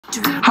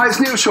Hi, it's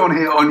Neil Sean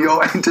here on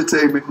your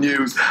entertainment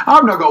news.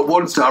 I've not got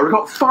 1 star, I've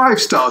got 5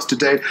 stars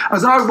today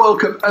as I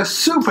welcome a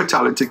super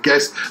talented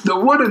guest, the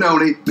one and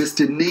only Miss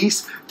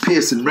Denise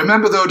Pearson.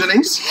 Remember though,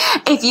 Denise?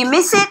 If you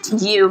miss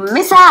it, you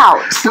miss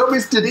out. Don't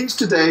miss Denise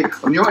today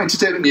on your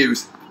entertainment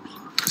news.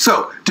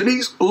 So,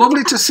 Denise,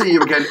 lovely to see you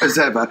again as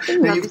ever.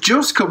 Now, you've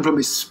just come from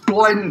a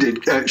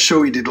splendid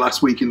show you did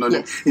last week in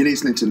London, in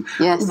Islington.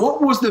 Yes.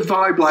 What was the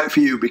vibe like for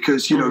you?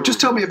 Because, you know, just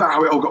tell me about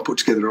how it all got put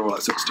together and all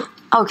that sort of stuff.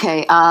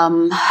 Okay,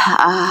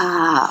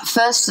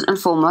 first and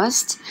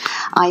foremost,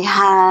 I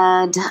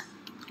had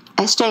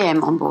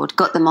SJM on board,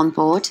 got them on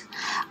board.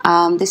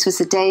 This was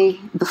the day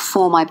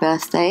before my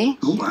birthday.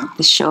 Oh, wow.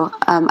 This show,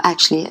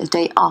 actually, a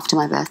day after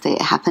my birthday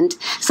it happened.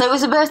 So it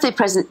was a birthday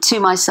present to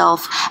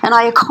myself, and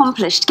I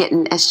accomplished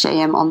getting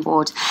SJM on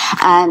board.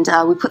 And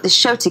we put this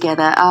show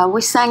together.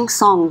 We sang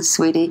songs,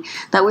 sweetie,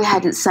 that we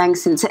hadn't sang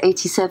since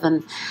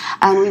 '87,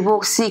 and we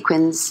wore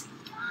sequins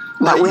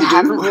that we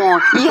haven't worn,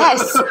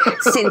 yes,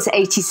 since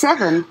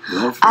 '87.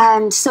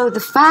 And so the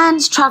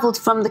fans travelled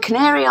from the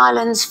Canary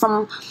Islands,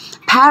 from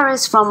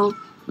Paris, from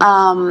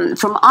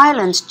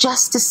Ireland,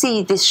 just to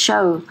see this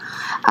show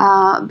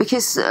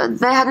because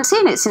they hadn't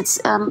seen it since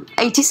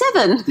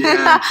 '87.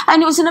 Yeah.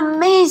 And it was an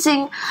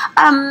amazing,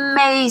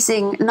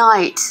 amazing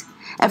night.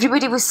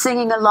 Everybody was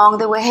singing along.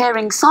 They were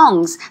hearing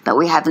songs that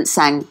we hadn't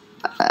sang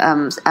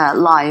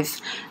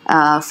live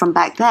from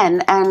back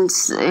then, and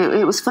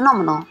it was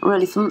phenomenal,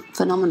 really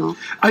phenomenal.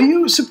 Are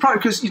you surprised?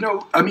 Because, you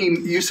know, I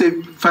mean, you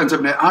say fans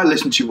of it, I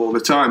listen to you all the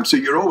time, so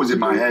you're always in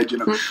my head, you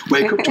know,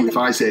 wake up to me if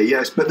I say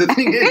yes. But the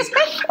thing is,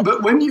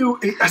 but when you,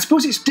 I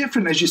suppose it's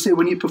different, as you say,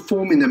 when you're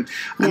performing them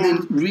and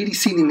then really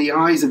seeing in the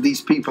eyes of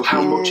these people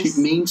how much it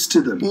means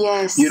to them.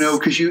 Yes. You know,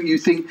 because you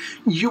think,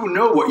 you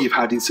know what you've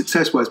had in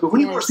success-wise, but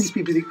when you watch these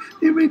people, you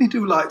think, they really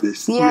do like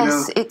this. Yes,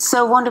 you know? It's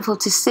so wonderful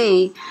to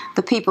see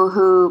the people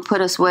who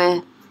put us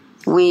where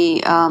we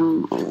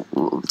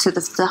to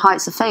the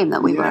heights of fame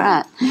that we were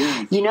at,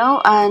 you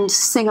know, and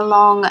sing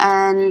along,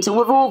 and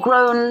we've all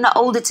grown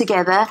older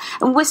together,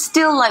 and we're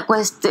still like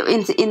we're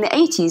in the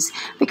 80s,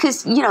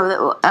 because, you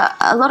know,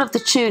 a lot of the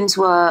tunes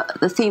were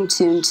the theme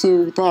tune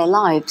to their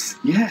lives,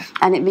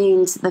 and it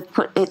means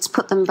it's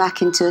put them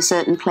back into a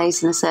certain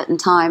place in a certain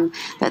time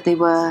that they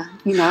were,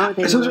 you know.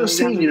 As I was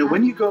saying, you know,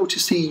 when you go to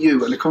see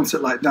you at a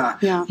concert like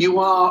that, you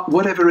are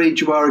whatever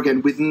age you are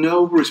again, with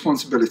no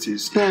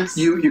responsibilities.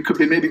 You could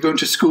be maybe going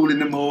to school in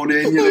the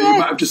morning, you know, you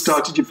might have just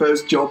started your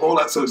first job, all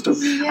that sort of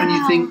stuff, and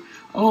you think,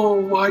 oh,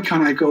 why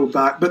can't I go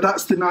back? But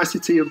that's the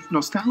nicety of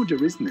nostalgia,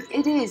 isn't it?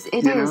 It is.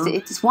 It is.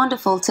 It's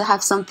wonderful to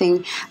have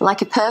something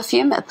like a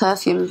perfume. A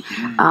perfume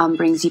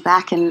brings you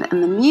back, and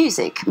the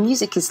music.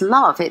 Music is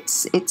love.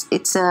 It's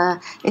a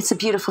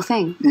beautiful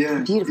thing.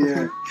 Beautiful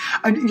thing.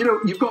 And you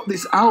know, you've got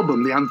this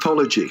album, the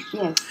anthology.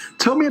 Yes.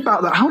 Tell me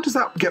about that. How does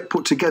that get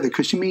put together?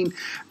 Because you mean,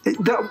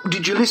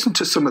 did you listen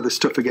to some of the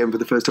stuff again for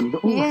the first time?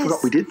 Oh, I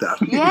forgot we did that.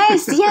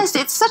 Yes.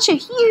 It's such a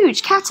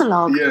huge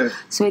catalogue.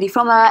 Sweetie,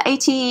 from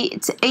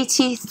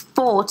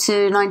 84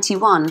 to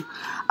 91,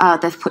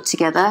 they've put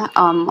together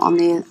on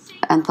the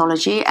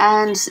anthology,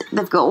 and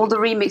they've got all the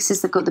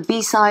remixes, they've got the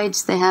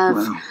B-sides, they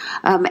have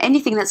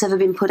anything that's ever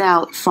been put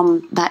out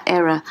from that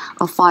era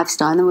of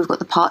 5-star, and then we've got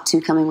the part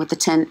 2 coming with the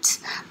Tent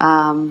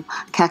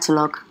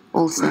catalogue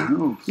also.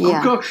 Wow.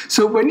 Oh, God.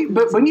 So when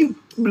you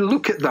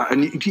look at that,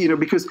 and you know,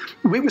 because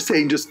we were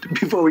saying just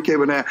before we came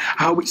on air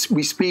how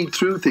we speed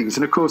through things,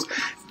 and of course,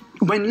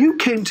 when you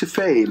came to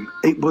fame,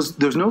 there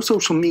was no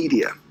social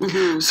media.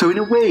 So in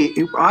a way,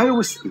 I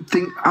always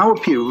think our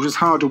period was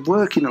harder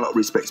work in a lot of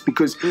respects,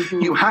 because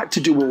you had to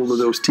do all of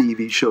those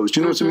TV shows. Do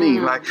you know what I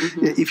mean? Like,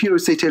 if you were,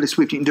 say, Taylor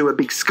Swift, you can do a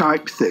big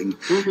Skype thing,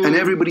 and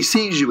everybody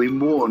sees you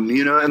in one,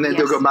 you know, and then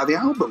they'll go and buy the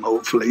album,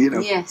 hopefully, you know.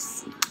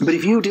 Yes. But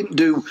if you didn't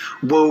do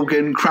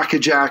Wogan,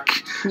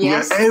 Crackerjack, you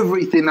know,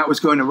 everything that was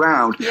going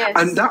around,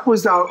 and that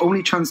was our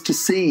only chance to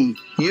see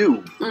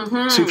you.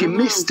 So if you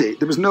missed it,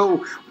 there was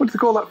no, what do they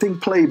call that thing,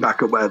 playback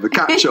or whatever,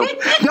 catch up.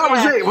 That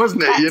was it,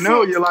 wasn't it? You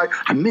know, you're like,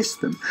 I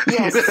missed them.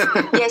 Yes,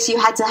 yes, you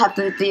had to have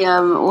the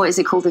what is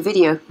it called, the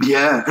video.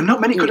 Yeah, and not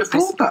many could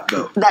afford that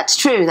though. That's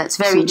true. That's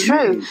very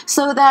true.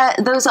 So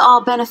those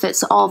are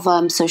benefits of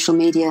social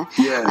media.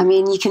 I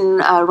mean, you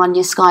can run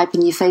your Skype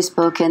and your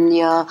Facebook and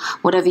your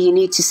whatever you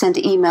need to send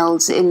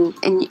emails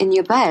in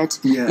your bed,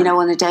 you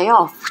know, on a day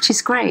off, which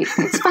is great.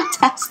 It's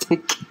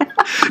fantastic.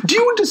 Do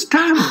you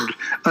understand,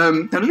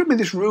 and I don't mean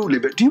this rudely,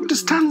 but do you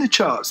understand the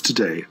charts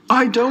today?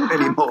 I don't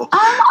anymore.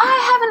 I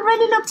haven't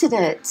really looked at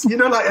it. You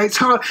know, like, it's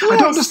hard. I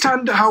don't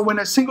understand how when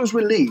a single's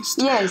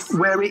released,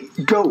 where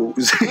it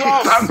goes, if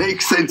that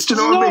makes sense. Do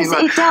you know what I mean?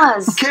 Like, it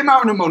does. It came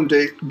out on a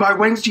Monday. By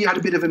Wednesday, you had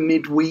a bit of a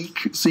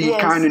midweek, so you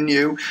kind of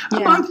knew.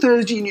 And by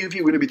Thursday, you knew if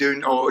you were going to be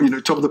doing, or, you know,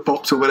 Top of the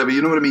Pops or whatever,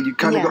 you know what I mean? You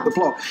kind of got the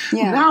plot.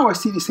 Now I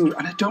see these things,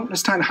 and I don't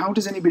understand, how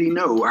does anybody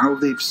know how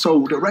they've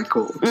sold a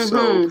record?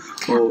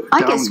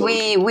 I guess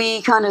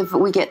we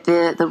get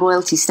the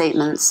royalty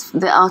statements.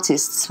 The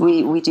artists,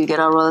 we do get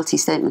our royalty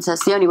statements.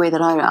 That's the only way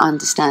that I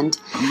understand.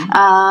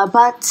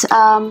 But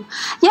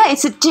yeah,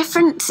 it's a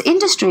different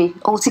industry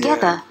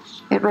altogether.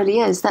 It really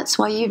is. That's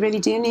why you really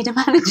do need a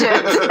manager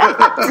to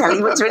tell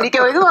you what's really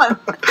going on.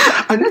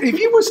 And if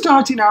you were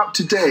starting out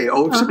today,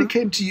 or if somebody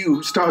came to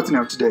you starting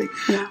out today,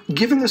 Yeah.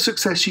 given the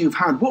success you've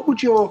had, what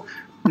would your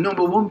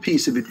number one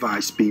piece of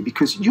advice be?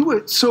 Because you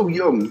were so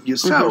young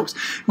yourselves.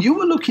 You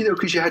were lucky though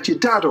because you had your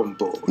dad on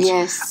board.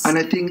 Yes. And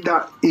I think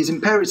that is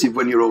imperative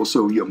when you're all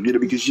so young,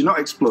 because you're not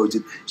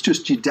exploited. It's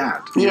just your dad.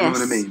 You know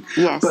what I mean?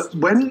 Yes. But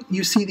when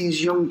you see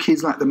these young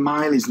kids like the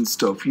Mileys and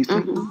stuff, you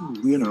think, ooh,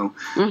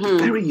 they're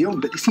very young,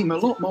 but they seem a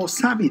lot more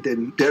savvy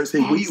than, dare I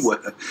say, we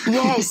were.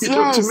 Yes, you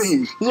know what I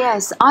mean?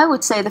 Yes, I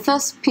would say the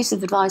first piece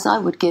of advice I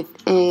would give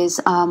is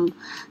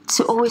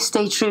to always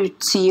stay true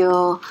to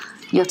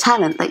your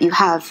talent that you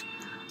have.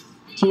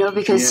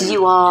 Because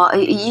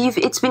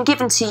it's been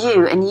given to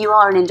you, and you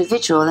are an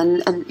individual,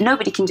 and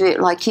nobody can do it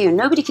like you.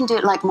 Nobody can do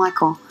it like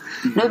Michael.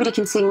 Nobody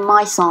can sing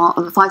my song,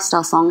 the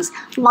 5-star songs,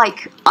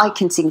 like I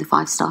can sing the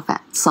 5-star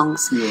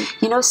songs.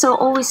 Yeah. So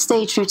always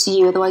stay true to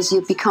you, otherwise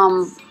you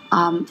become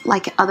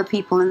like other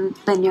people, and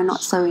then you're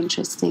not so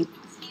interesting.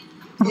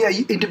 Yeah,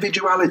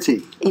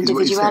 individuality.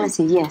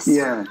 Individuality, yes.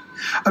 Yeah.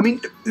 I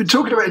mean,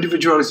 talking about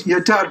individuality, your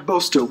dad,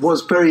 Buster,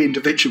 was very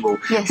individual.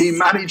 Yes. He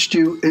managed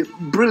you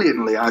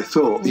brilliantly, I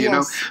thought,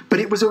 But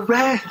it was a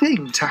rare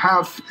thing to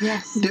have,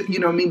 Yes.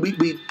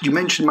 you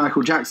mentioned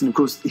Michael Jackson, of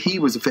course, he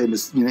was a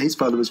famous, his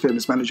father was a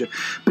famous manager,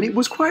 but it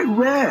was quite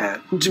rare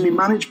to be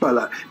managed by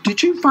that.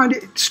 Did you find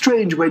it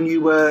strange when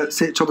you were,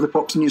 say, at Top of the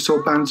Pops and you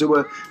saw bands who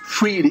were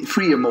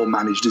freer more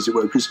managed, as it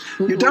were? Because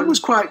your dad was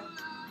quite...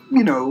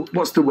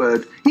 what's the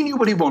word? He knew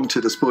what he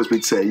wanted, I suppose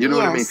we'd say. You know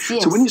what I mean?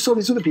 Yes. So when you saw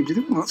these other people, you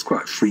think, well, that's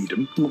quite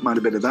freedom. Wouldn't mind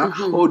a bit of that.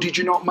 Or did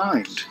you not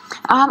mind?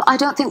 I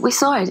don't think we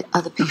saw it,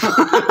 other people.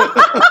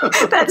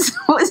 That's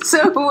what's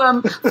so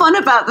fun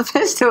about the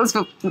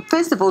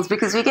festivals,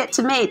 because we get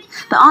to meet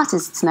the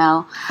artists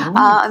now.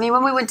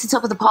 When we went to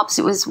Top of the Pops,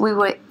 we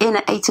were in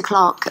at 8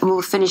 o'clock and we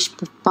were finished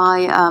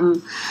by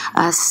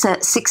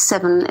 6,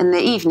 7 in the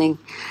evening.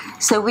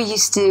 So we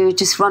used to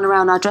just run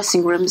around our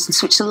dressing rooms and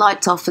switch the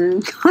lights off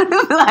and kind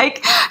of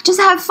just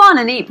have fun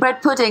and eat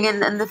bread pudding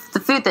and the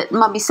food that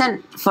Mummy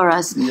sent for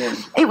us. Yeah.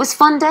 It was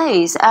fun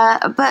days.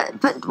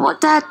 But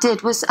what Dad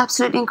did was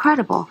absolutely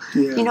incredible.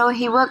 Yeah.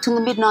 He worked on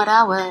the Midnight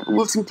Hour,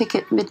 Wilton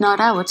Pickett Midnight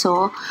Hour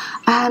tour,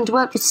 and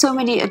worked with so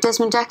many,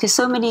 Desmond Dekker,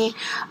 so many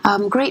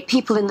great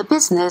people in the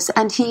business,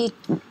 and he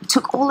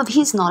took all of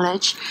his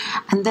knowledge,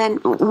 and then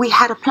we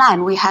had a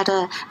plan, we had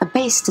a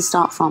base to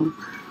start from.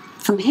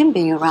 From him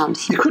being around,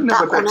 you couldn't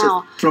have a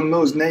better from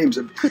those names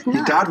of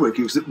your dad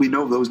working. We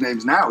know those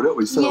names now, don't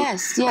we? So,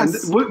 yes. And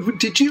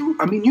did you?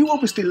 I mean, you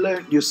obviously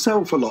learnt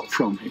yourself a lot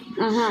from him.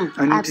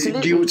 And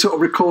absolutely. Do you sort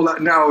of recall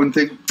that now and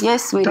think,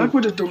 yes, we Dad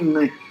would have done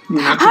the.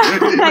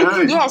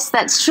 Yes,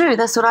 that's true.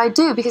 That's what I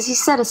do, because he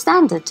set a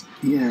standard.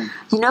 Yeah.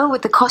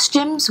 With the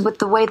costumes, with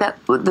the way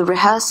with the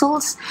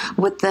rehearsals,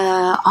 with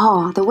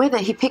the way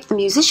that he picked the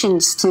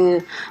musicians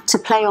to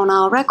play on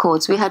our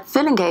records. We had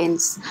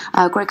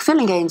Greg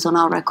Fillinganes on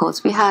our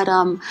records. We had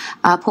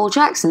Paul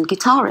Jackson,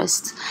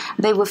 guitarist.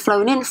 They were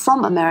flown in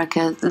from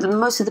America.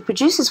 Most of the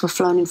producers were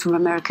flown in from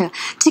America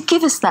to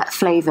give us that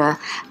flavour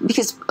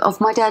because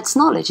of my dad's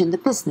knowledge in the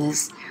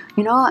business.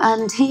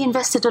 And he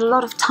invested a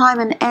lot of time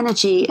and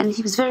energy, and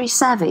he was very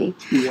savvy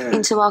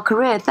into our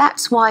career.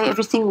 That's why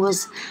everything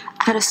was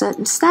at a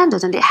certain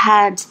standard, and it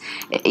had.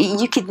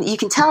 You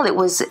can tell it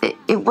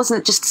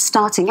wasn't just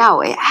starting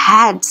out. It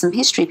had some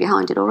history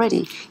behind it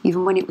already,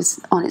 even when it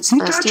was on its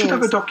first years. Dad should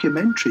have a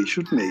documentary,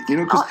 shouldn't he?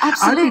 Because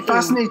absolutely. I'd be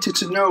fascinated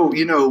to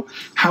know,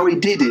 how he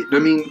did it. I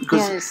mean,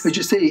 because as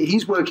you say,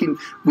 he's working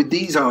with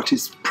these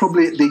artists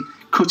probably at the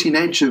cutting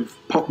edge of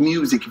pop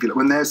music, if you like,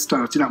 when they're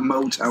starting out,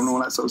 Motown and all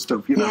that sort of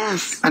stuff,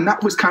 Yes. And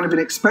that was kind of an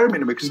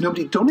experiment because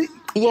nobody had done it.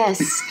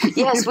 Yes,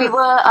 we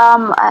were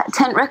at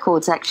Tent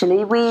Records,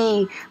 actually.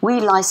 We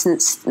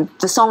licensed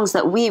the songs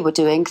that we were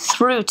doing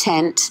through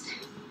Tent,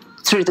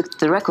 through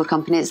the record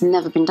company. It's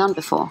never been done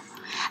before.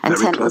 And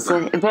Very Tent clever.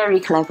 was very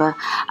clever.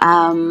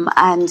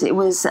 And it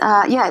was,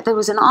 there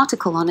was an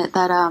article on it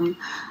that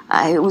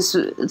it was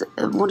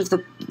one of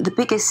the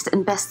biggest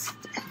and best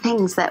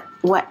things that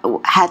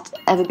had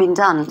ever been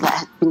done, that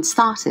had been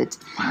started.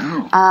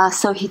 Wow.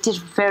 So he did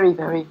very,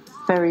 very,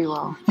 very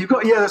well.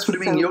 That's what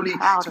I mean.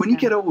 So when you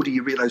get older,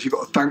 you realise you've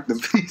got to thank them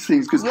for these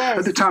things because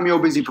at the time you're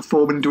busy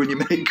performing and doing your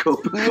makeup.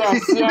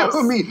 Yes, you know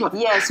what I mean?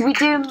 Yes, we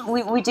do.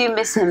 We do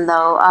miss him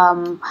though.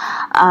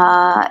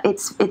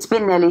 It's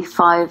been nearly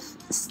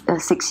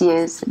 6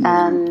 years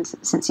and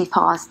since he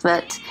passed,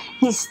 but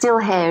he's still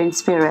here in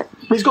spirit.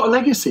 But he's got a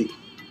legacy.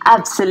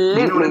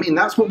 Absolutely. You know what I mean?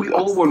 That's what we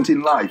all want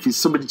in life, is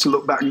somebody to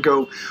look back and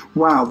go,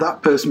 wow,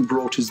 that person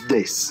brought us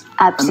this.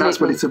 Absolutely. And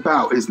that's what it's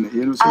about, isn't it?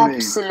 You know what I mean?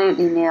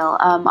 Absolutely, Neil.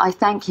 I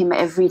thank him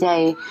every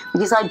day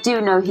because I do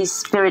know his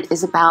spirit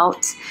is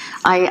about.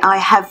 I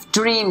have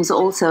dreams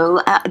also.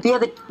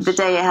 The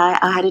day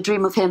I had a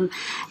dream of him.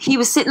 He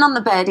was sitting on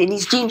the bed in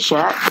his jean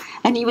shirt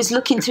and he was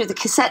looking through the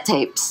cassette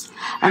tapes.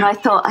 And I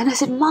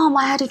said, Mom,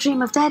 I had a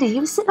dream of Daddy. He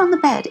was sitting on the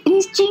bed in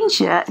his jean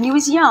shirt and he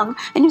was young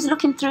and he was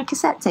looking through a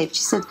cassette tape.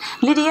 She said,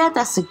 Lydia,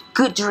 that's a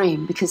good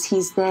dream because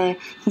he's there,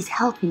 he's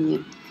helping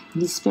you.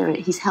 in his spirit,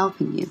 he's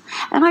helping you.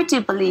 And I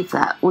do believe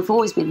that. We've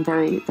always been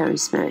very, very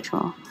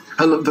spiritual.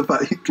 I love the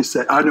fact you just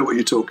said, I know what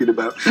you're talking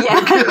about. Yeah.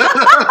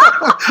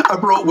 I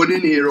brought one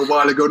in here a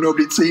while ago,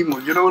 nobody'd seen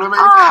one, you know what I mean?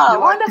 Oh,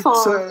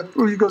 wonderful.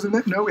 Well, you guys in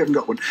there? No, we haven't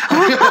got one.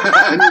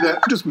 And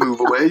just move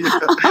away.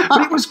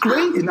 But it was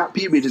great in that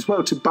period as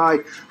well to buy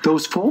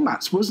those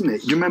formats, wasn't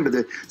it? Do you remember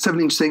the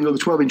 7-inch single, the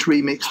 12-inch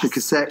remix, the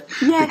cassette?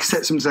 Yes. The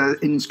cassette sometimes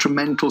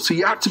instrumental. So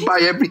you had to buy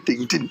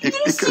everything, didn't you?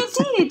 Yes,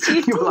 you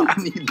did. You were like,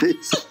 I need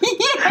this.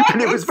 Yes.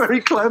 And it was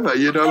very clever,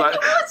 you know, like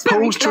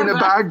poster in a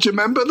bag. Do you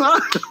remember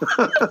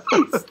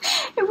that?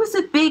 It was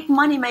a big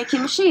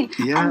money-making machine.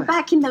 Yeah. And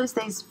back in those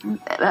days,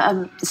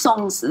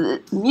 songs,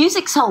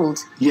 music sold.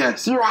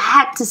 Yes. You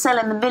had to sell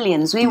in the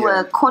millions. We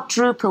were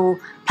quadruple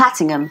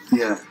platinum.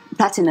 Yeah.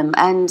 Platinum.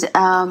 And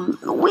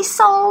we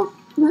sold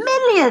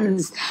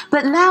millions.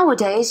 But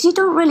nowadays, you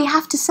don't really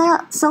have to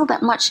sell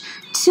that much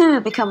to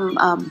become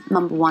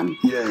number one.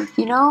 Yeah.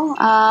 You know,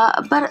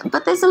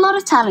 but there's a lot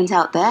of talent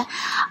out there.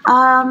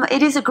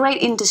 It is a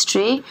great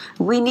industry.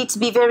 We need to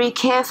be very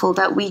careful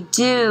that we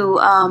do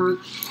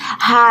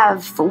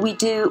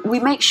we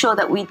make sure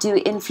that we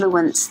do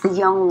influence the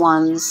young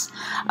ones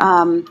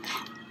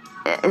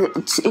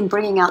in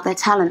bringing out their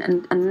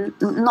talent and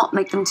not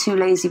make them too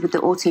lazy with the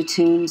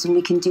auto-tunes, and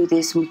we can do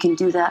this and we can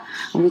do that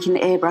and we can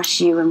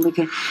airbrush you and we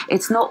can.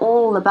 It's not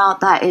all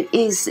about that.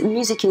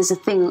 Music is a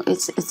thing.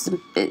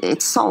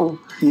 It's soul.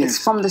 Yes.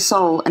 It's from the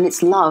soul and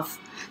it's love.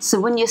 So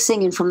when you're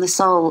singing from the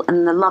soul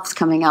and the love's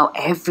coming out,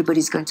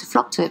 everybody's going to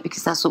flock to it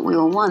because that's what we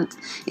all want,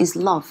 is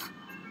love.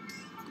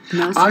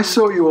 I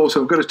saw you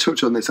also, I've got to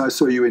touch on this, I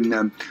saw you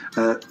in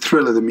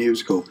Thriller the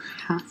musical.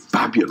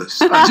 Fabulous.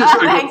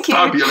 Thank you.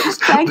 Fabulous.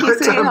 Thank you,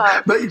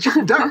 sweetheart. But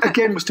that,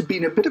 again, must have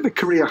been a bit of a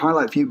career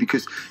highlight for you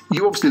because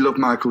you obviously loved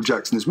Michael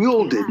Jackson, as we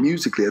all did,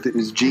 musically. I think it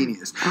was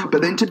genius.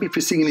 But then to be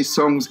singing his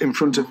songs in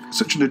front of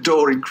such an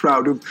adoring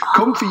crowd who've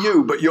come for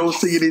you, but you're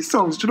singing his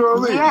songs, do you know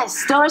what I mean?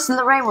 Yes, Doris and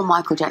Lorraine were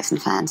Michael Jackson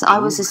fans. I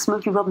was a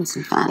Smokey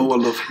Robinson fan. Oh, I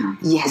love him.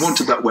 Yes. I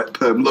wanted that wet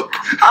perm look.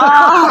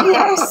 Oh,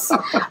 yes.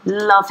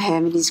 Love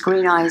him and his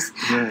green eyes.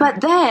 Yeah.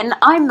 But then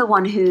I'm the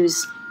one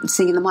who's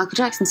singing the Michael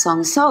Jackson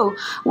songs. So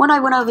when I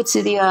went over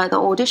to the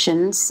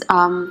auditions,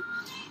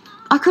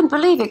 I couldn't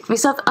believe it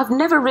because I've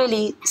never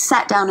really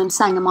sat down and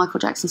sang a Michael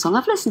Jackson song.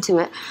 I've listened to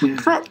it,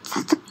 but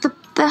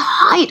the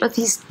height of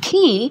his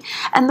key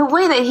and the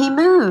way that he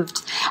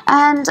moved,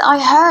 and I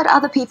heard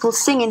other people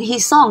singing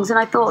his songs, and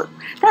I thought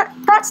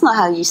that's not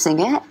how you sing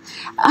it.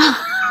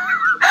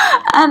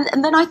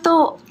 And then I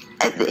thought.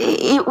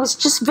 It was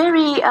just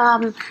very,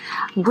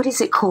 what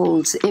is it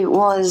called? It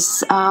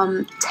was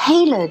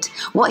tailored.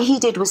 What he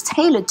did was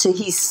tailored to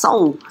his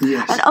soul.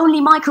 Yes. And only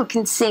Michael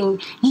can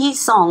sing his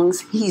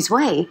songs his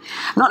way.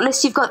 Not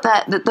unless you've got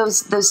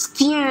those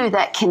few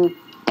that can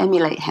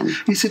emulate him.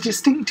 It's a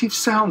distinctive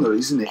sound, though,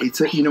 isn't it?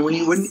 It's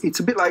when it's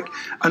a bit like,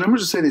 and I'm not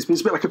just saying this, but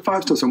it's a bit like a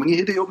 5-star song. When you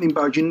hear the opening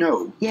bar, you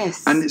know.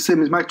 Yes. And it's the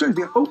same as Michael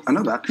Jackson. You go, oh, I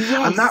know that.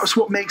 Yes. And that's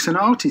what makes an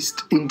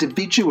artist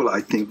individual,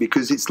 I think,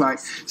 because it's like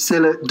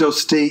Cilla,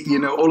 Dusty,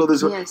 all of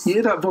those. Yes. You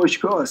hear that voice, you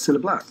go, oh, that's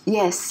Cilla Black.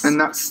 Yes. And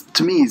that's,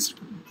 to me, is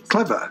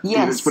clever.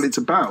 Yes. That's what it's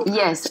about.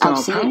 Yes, Star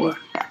absolutely. Power.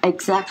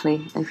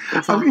 Exactly.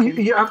 I've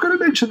got to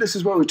mention this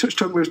as well. We were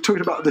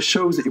talking about the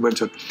shows that you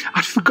went on.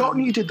 I'd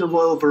forgotten you did the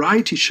Royal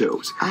Variety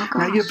shows. Oh, gosh.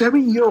 Now, you're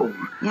very young.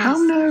 Yes. How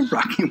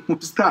nerve-wracking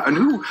was that? And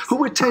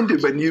who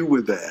attended when you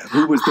were there?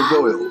 Who was the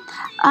Royal?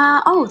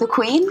 The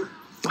Queen.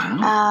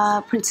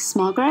 Wow. Princess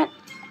Margaret.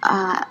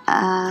 I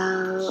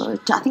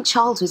think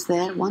Charles was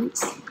there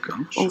once.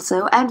 Gosh.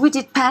 Also, and we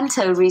did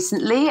Panto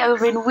recently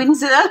over in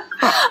Windsor.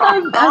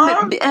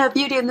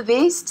 Beauty and the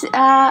Beast.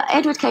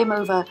 Edward came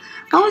over.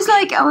 I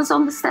was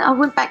on the stage. I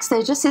went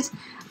backstage. I said,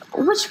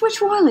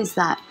 "Which royal is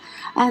that?"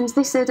 And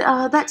they said,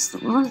 that's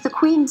one of the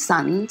Queen's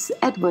sons,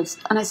 Edward's.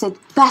 And I said,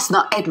 that's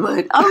not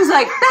Edward. I was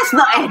like, that's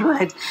not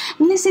Edward.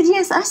 And they said,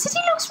 yes. I said, he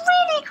looks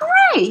really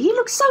great. He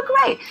looks so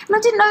great. And I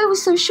didn't know he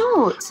was so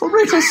short, so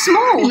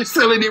small. You're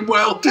selling him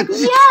well, didn't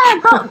you? Yeah,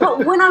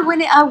 but when I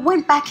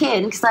went back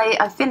in, because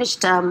I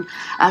finished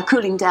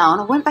cooling down,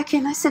 I went back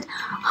in and I said,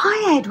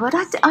 hi, Edward,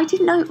 I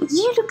didn't know,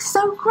 you look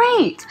so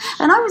great.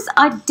 And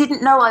I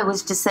didn't know I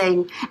was just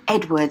saying,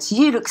 Edward,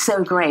 you look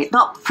so great,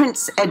 not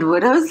Prince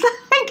Edward. I was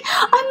like,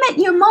 I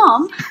met your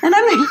mom, and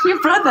I met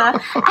your brother,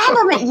 and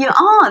I met your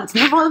aunt,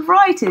 the Royal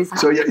Varieties.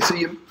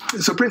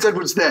 So Prince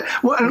Edward's there.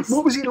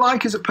 What was he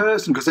like as a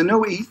person? Because I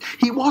know he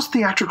was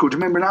theatrical. Do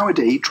you remember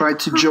nowadays he tried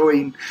to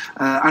join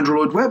Andrew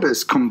Lloyd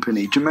Webber's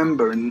company? Do you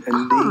remember? And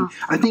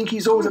I think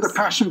he's always had a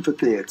passion for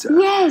theatre.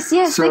 Yes.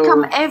 So, they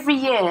come every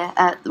year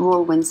at the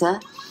Royal Windsor.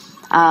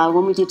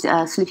 When we did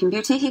Sleeping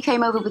Beauty, he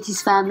came over with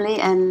his family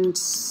and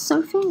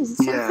Sophie.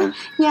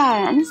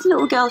 Yeah, and his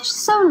little girl. She's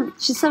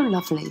so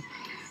lovely.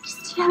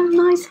 You have a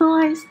nice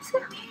voice.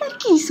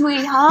 Thank you,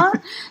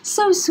 sweetheart.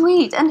 So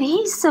sweet. And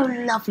he's so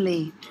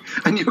lovely.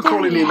 And you're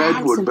calling him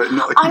Edward, but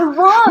not... I was.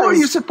 What are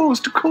you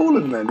supposed to call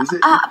him then? Is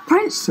it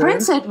Prince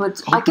Edward,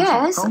 I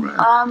guess.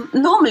 Right.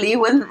 Normally,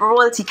 when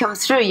royalty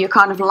comes through, you're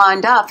kind of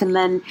lined up, and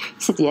then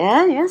he said,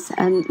 yes,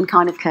 and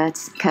kind of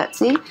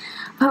curtsy.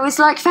 But it was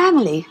like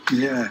family.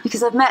 Yeah.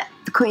 Because I've met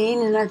the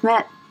Queen and I've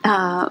met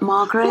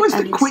Margaret. What was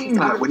the Queen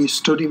like when you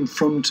stood in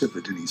front of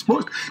her, Denise?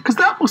 Because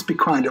that must be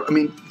kind of,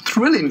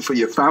 thrilling for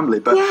your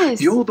family, but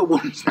you're the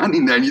one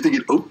standing there and you're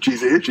thinking, oh,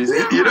 she's here,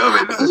 you know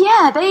what I mean?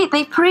 Yeah,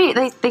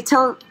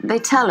 they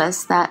tell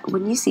us that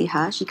when you see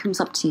her, she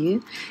comes up to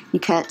you, you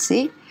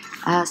curtsy.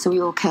 So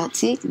we all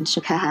curtsied and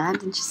shook her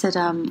hand, and she said,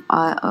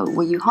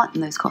 were you hot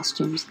in those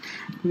costumes?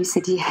 And we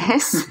said,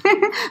 yes.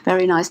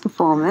 Very nice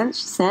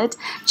performance, she said.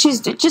 She's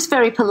just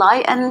very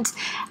polite, and,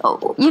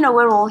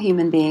 we're all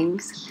human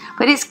beings.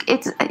 But it's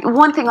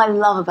one thing I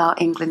love about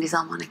England is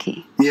our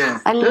monarchy. Yeah.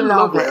 I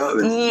love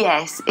it.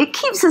 Yes. It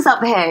keeps us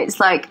up here.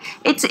 It's like,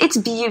 it's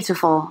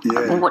beautiful.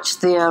 Yeah. I watch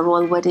the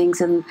royal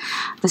weddings and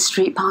the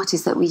street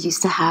parties that we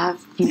used to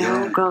have,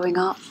 growing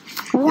up.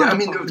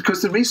 Wonderful. Yeah,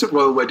 because the recent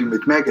royal wedding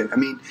with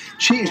Meghan,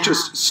 she is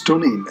just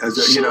stunning as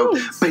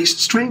but it's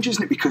strange,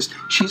 isn't it? Because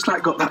she's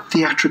like got that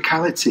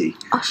theatricality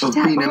of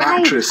being an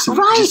actress. Do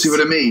you see what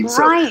I mean?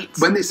 So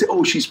when they say,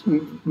 oh, she's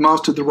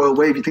mastered the royal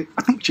wave, you think,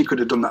 I think she could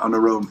have done that on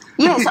her own.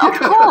 Yes, of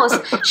course.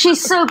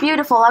 She's so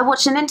beautiful. I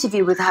watched an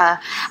interview with her,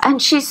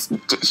 and she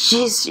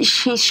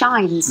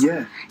shines.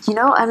 Yeah.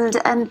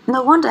 And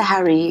no wonder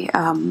Harry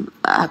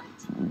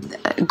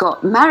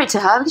got married to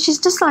her, because she's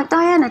just like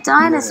Diana.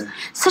 Diana's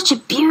such a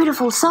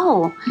beautiful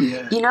soul,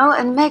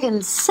 and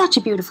Meghan's such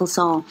a beautiful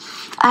soul.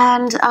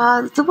 And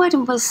the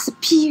wedding was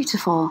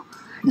beautiful.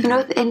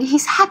 And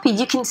he's happy.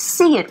 You can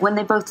see it when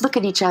they both look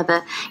at each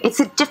other. It's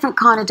a different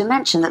kind of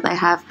dimension that they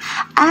have.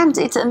 And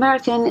it's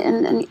American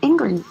and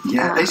England.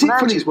 Yeah, it's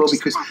funny as well,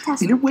 because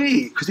in a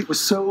way, because it was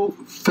so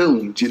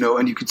filmed,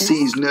 and you could see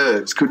his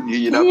nerves, couldn't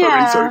you?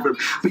 Very sorry for him.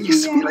 But you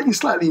feel like you're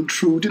slightly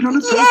intruding on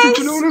a person,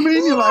 do you know what I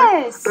mean? You're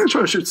like, I'm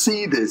sure I should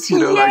see this,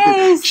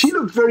 like, she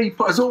looked very,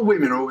 as all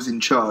women are always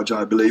in charge,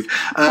 I believe,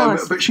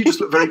 but she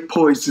just looked very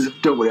poised, as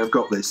if, don't worry, I've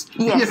got this.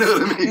 Yes. You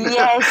know what I mean?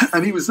 Yes.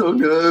 And he was so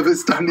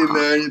nervous standing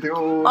there, and you think,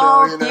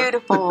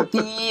 beautiful,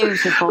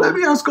 beautiful. Let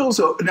me ask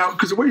also, now,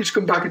 because I want you to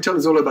come back and tell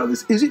us all about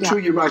this. Is it true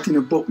you're writing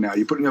a book now?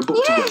 You're putting a book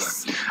together?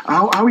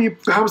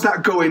 How's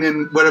that going,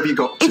 and where have you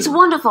got to? It's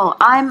wonderful.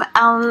 I'm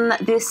on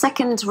the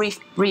second read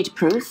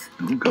proof.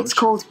 It's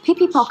called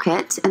Pippi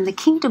Pocket and the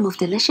Kingdom of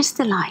Delicious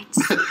Delights.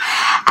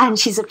 And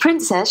she's a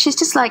princess. She's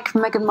just like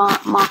Meghan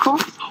Markle.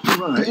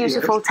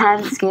 Beautiful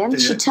tan skin.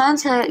 She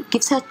gives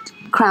her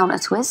crown a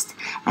twist,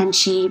 and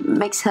she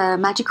makes her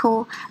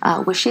magical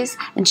wishes,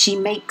 and she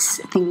makes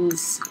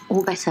things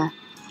all better.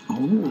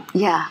 Oh.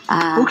 Yeah.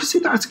 I can see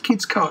that as a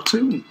kid's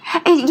cartoon.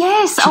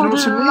 Yes. Do you know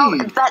what I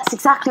mean? That's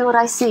exactly what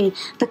I see.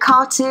 The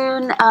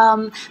cartoon,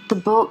 the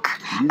book,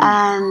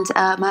 and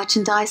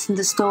merchandise in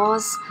the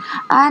stores.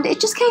 And it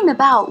just came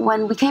about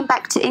when we came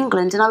back to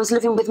England, and I was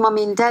living with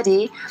Mummy and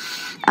Daddy,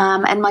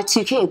 and my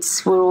two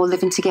kids were all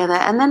living together.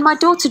 And then my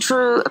daughter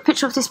drew a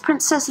picture of this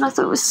princess, and I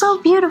thought it was so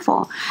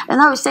beautiful. And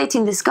I was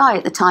dating this guy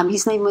at the time.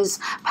 His name was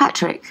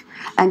Patrick,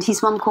 and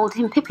his mum called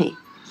him Pippi.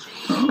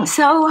 Oh.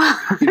 So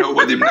you're not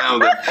with him now,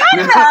 then?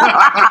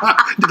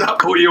 Did that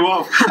put you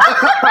off?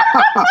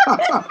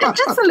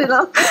 Just a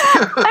little.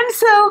 And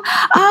so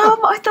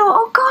I thought,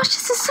 oh gosh,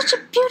 this is such a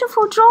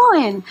beautiful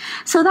drawing.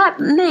 So that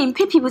name,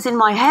 Pippi, was in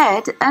my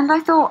head, and I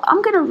thought,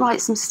 I'm going to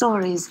write some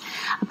stories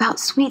about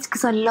sweets,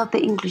 because I love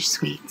the English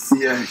sweets.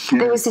 Yeah.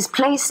 There was this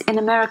place in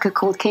America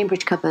called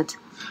Cambridge Cupboard.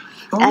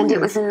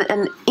 It was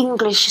an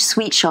English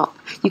sweet shop.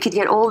 You could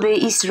get all the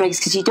Easter eggs,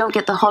 because you don't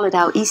get the hollowed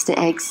out Easter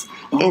eggs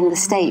in the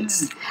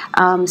States.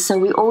 So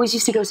we always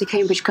used to go to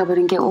Cambridge Cupboard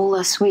and get all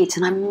our sweets,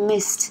 and I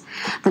missed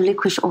the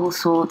licorice all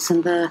sorts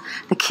and the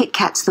Kit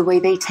Kats, the way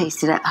they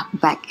tasted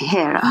back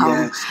here at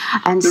home. Yes.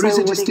 And there is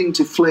a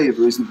distinctive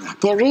flavour, isn't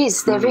there? There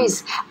is.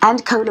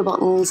 And cola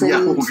bottles and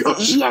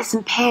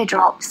and pear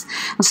drops.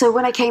 And so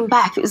when I came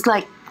back, it was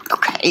like,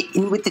 okay,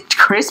 in with the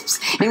crisps,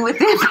 in with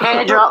the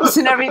pear drops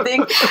and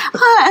everything.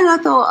 And I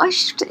thought, I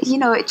should,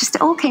 it just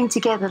all came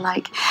together,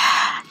 like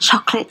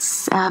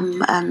chocolates,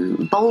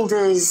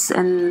 boulders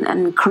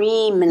and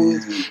cream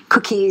and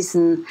cookies,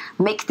 and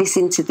make this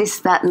into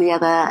this, that and the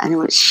other, and it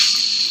was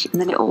and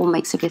then it all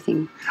makes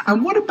everything.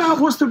 And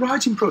what's the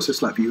writing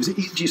process like for you? Is it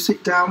easy? Do you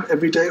sit down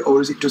every day,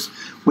 or is it just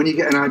when you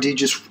get an idea,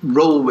 just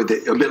roll with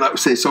it? A bit like,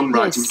 say,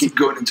 songwriting, you keep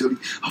going until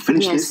I'll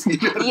finish this.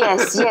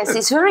 Yes.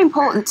 It's very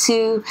important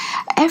to,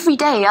 every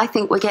day I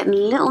think we're getting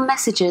little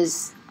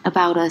messages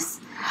about us,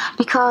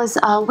 because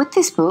with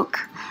this book,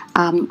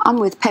 I'm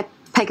with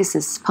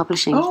Pegasus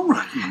Publishing. Oh,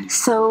 right.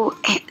 So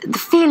the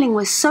feeling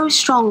was so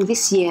strong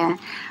this year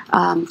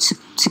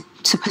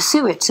to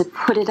pursue it, to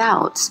put it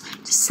out,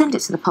 to send it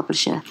to the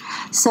publisher.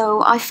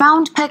 So I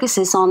found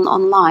Pegasus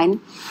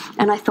online,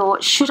 and I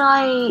thought, should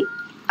I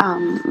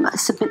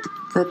submit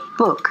the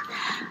book?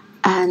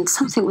 And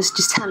something was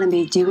just telling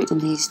me, do it,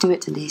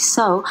 Denise.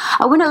 So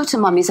I went over to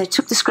Mummy's. I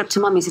took the script to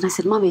Mummy's, and I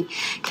said, Mummy,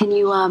 can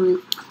you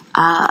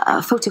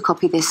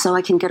photocopy this so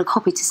I can get a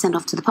copy to send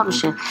off to the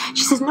publisher.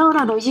 She says, no,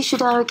 you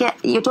should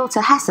get your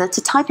daughter Hassa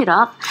to type it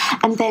up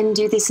and then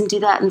do this and do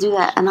that and do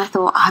that. And I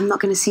thought, I'm not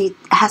going to see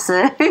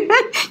Hassa,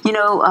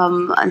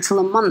 until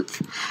a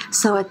month.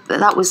 So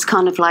that was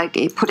kind of like,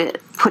 it put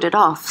it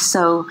off.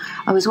 So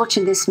I was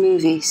watching this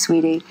movie,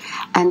 sweetie,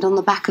 and on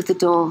the back of the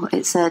door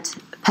it said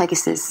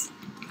Pegasus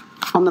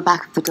on the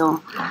back of the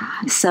door.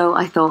 So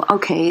I thought,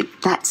 okay,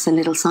 that's a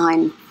little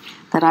sign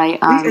that I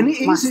and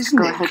it is,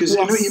 isn't it? Because you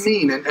know what you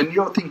mean, and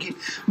you're thinking,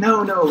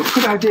 no,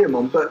 good idea,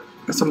 Mum, but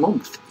it's a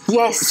month.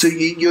 Yes. So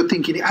you're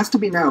thinking it has to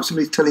be now.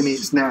 Somebody's telling me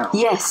it's now.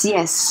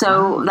 Yes.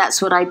 So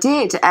that's what I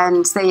did,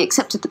 and they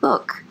accepted the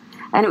book,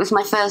 and it was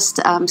my first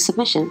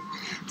submission.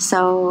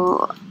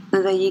 So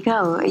there you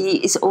go.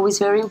 It's always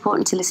very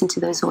important to listen to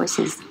those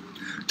voices.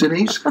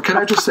 Denise, can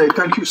I just say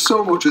thank you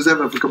so much as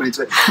ever for coming in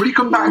today. Will you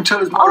come back and tell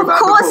us more about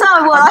the book? Of course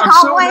I will. I'm can't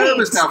so wait.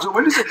 nervous now. So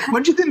when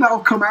do you think that'll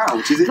come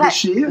out? Is it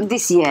this year?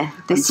 This year.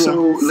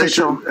 So for later,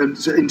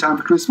 sure. In time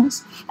for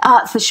Christmas?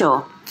 For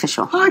sure.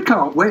 I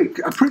can't wait.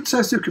 A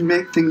princess who can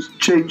make things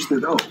change.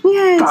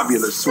 Yes.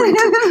 Fabulous, sweetie.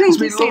 It's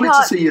been lovely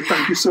to see you.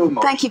 Thank you so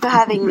much. Thank you for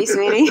having me,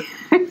 sweetie.